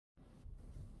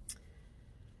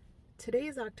Today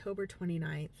is October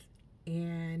 29th,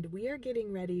 and we are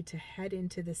getting ready to head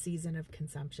into the season of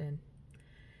consumption.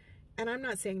 And I'm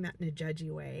not saying that in a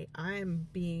judgy way. I'm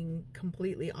being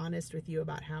completely honest with you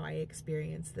about how I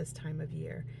experience this time of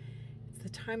year. It's the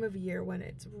time of year when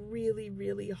it's really,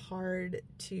 really hard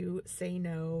to say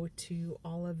no to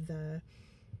all of the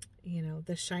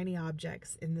shiny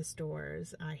objects in the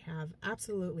stores. I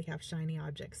absolutely have shiny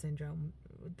object syndrome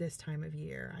this time of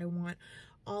year. I want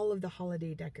all of the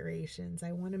holiday decorations.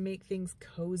 I want to make things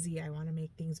cozy. I want to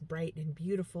make things bright and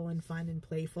beautiful and fun and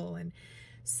playful. And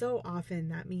so often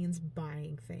that means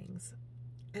buying things.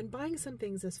 And buying some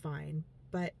things is fine,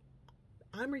 but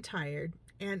I'm retired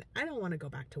and I don't want to go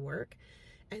back to work.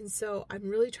 And so I'm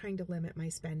really trying to limit my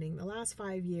spending. The last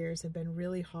 5 years have been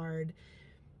really hard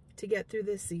to get through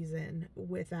this season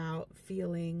without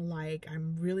feeling like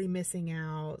I'm really missing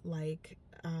out, like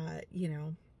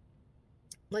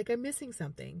I'm missing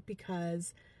something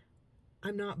because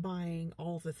I'm not buying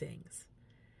all the things.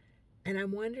 And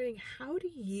I'm wondering, how do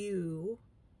you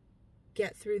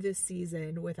get through this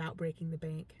season without breaking the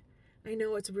bank? I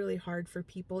know it's really hard for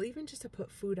people, even just to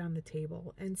put food on the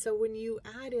table. And so when you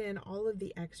add in all of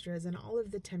the extras and all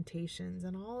of the temptations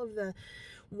and all of the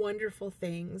wonderful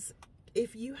things,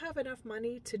 if you have enough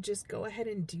money to just go ahead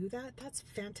and do that, that's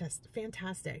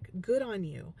fantastic. Good on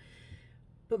you.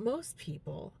 But most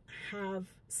people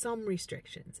have some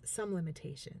restrictions, some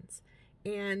limitations.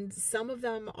 And some of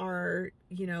them are,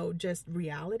 just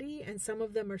reality, and some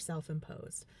of them are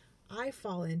self-imposed. I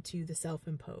fall into the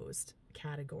self-imposed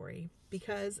category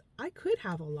because I could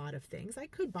have a lot of things. I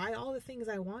could buy all the things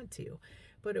I want to,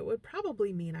 but it would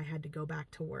probably mean I had to go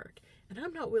back to work. And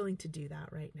I'm not willing to do that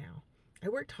right now. I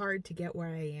worked hard to get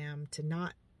where I am, to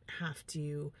not have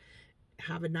to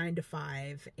have a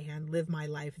 9-to-5 and live my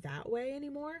life that way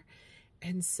anymore.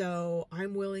 And so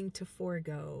I'm willing to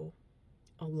forego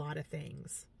a lot of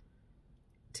things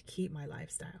to keep my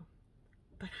lifestyle.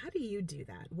 But how do you do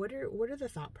that? What are the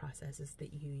thought processes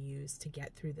that you use to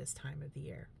get through this time of the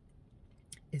year?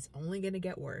 It's only going to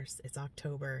get worse. It's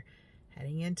October,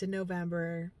 heading into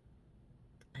November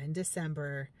and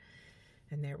December,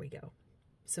 and there we go.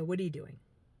 So what are you doing?